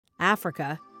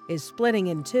Africa is splitting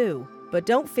in two. But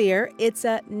don't fear, it's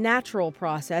a natural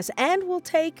process and will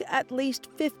take at least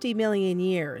 50 million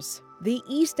years. The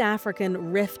East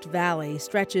African Rift Valley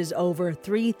stretches over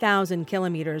 3,000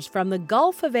 kilometers from the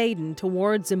Gulf of Aden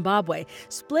towards Zimbabwe,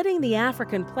 splitting the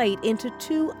African plate into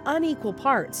two unequal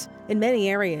parts. In many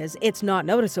areas, it's not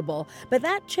noticeable, but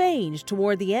that changed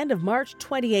toward the end of March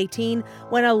 2018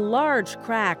 when a large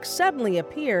crack suddenly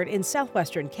appeared in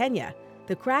southwestern Kenya.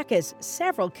 The crack is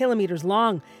several kilometers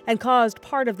long and caused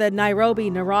part of the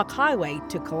Nairobi-Narok highway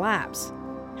to collapse.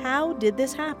 How did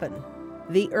this happen?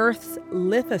 The Earth's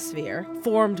lithosphere,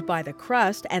 formed by the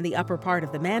crust and the upper part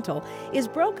of the mantle, is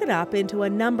broken up into a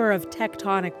number of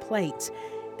tectonic plates.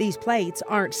 These plates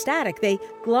aren't static, they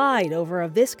glide over a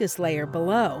viscous layer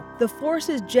below. The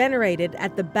forces generated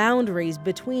at the boundaries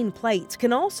between plates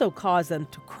can also cause them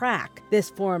to crack. This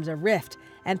forms a rift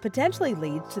and potentially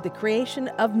leads to the creation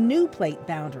of new plate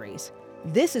boundaries.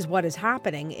 This is what is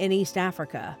happening in East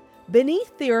Africa.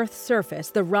 Beneath the Earth's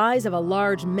surface, the rise of a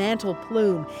large mantle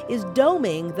plume is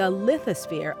doming the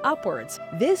lithosphere upwards.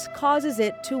 This causes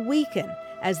it to weaken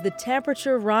as the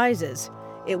temperature rises.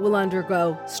 It will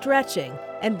undergo stretching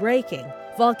and breaking.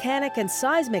 Volcanic and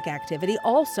seismic activity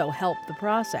also help the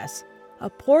process. A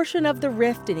portion of the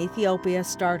rift in Ethiopia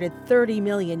started 30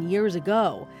 million years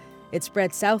ago. It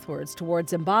spread southwards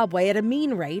towards Zimbabwe at a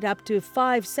mean rate up to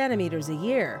 5 centimeters a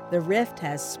year. The rift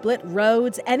has split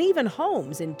roads and even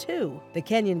homes in two. The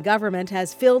Kenyan government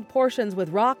has filled portions with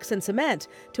rocks and cement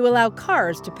to allow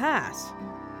cars to pass.